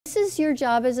this is your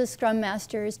job as a Scrum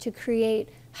Master, is to create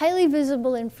highly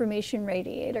visible information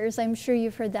radiators. I'm sure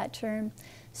you've heard that term.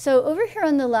 So over here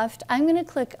on the left, I'm going to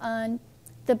click on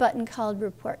the button called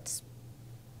Reports.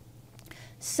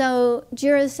 So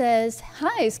Jira says,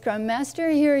 hi, Scrum Master,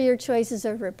 here are your choices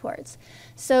of reports.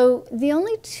 So the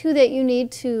only two that you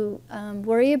need to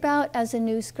worry about as a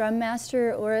new Scrum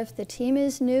Master, or if the team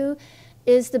is new,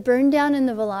 is the burn down and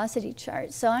the velocity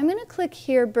chart. So I'm going to click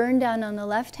here, burn down on the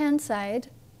left-hand side.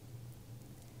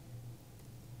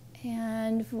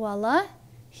 And voila,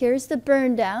 here's the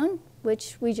burn down,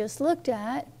 which we just looked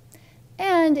at.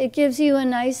 And it gives you a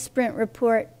nice sprint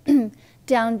report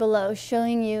down below,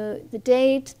 showing you the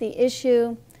date, the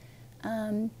issue,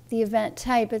 the event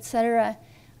type, etc.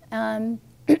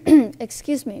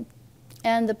 Excuse me,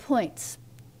 and the points.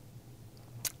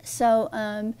 So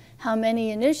how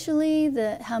many initially,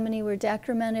 how many were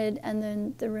decremented, and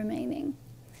then the remaining.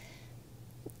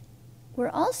 We're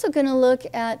also going to look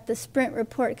at the sprint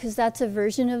report, because that's a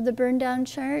version of the burn down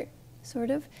chart,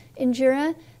 sort of, in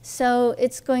Jira. So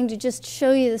it's going to just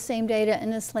show you the same data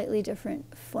in a slightly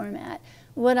different format.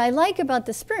 What I like about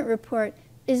the sprint report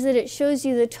is that it shows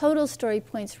you the total story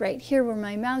points right here where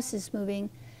my mouse is moving,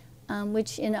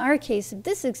 which in our case, in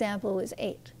this example, was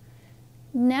 8.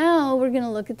 Now we're going to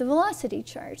look at the velocity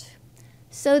chart.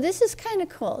 So this is kind of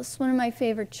cool. It's one of my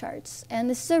favorite charts. And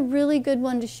this is a really good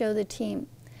one to show the team.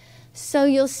 So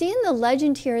you'll see in the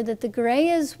legend here that the gray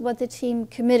is what the team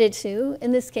committed to,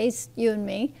 in this case, you and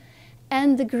me,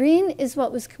 and the green is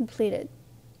what was completed.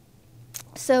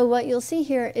 So what you'll see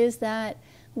here is that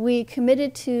we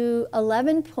committed to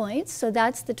 11 points, so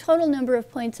that's the total number of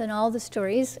points in all the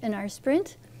stories in our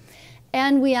sprint.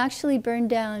 And we actually burned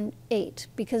down 8,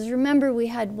 because remember we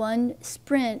had one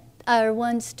sprint, or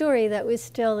one story that was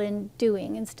still in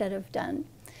doing instead of done.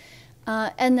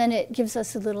 And then it gives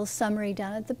us a little summary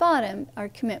down at the bottom. Our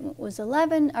commitment was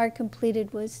 11, our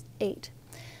completed was 8.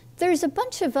 There's a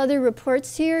bunch of other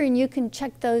reports here, and you can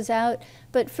check those out.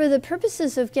 But for the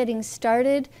purposes of getting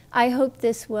started, I hope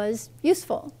this was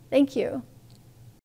useful. Thank you.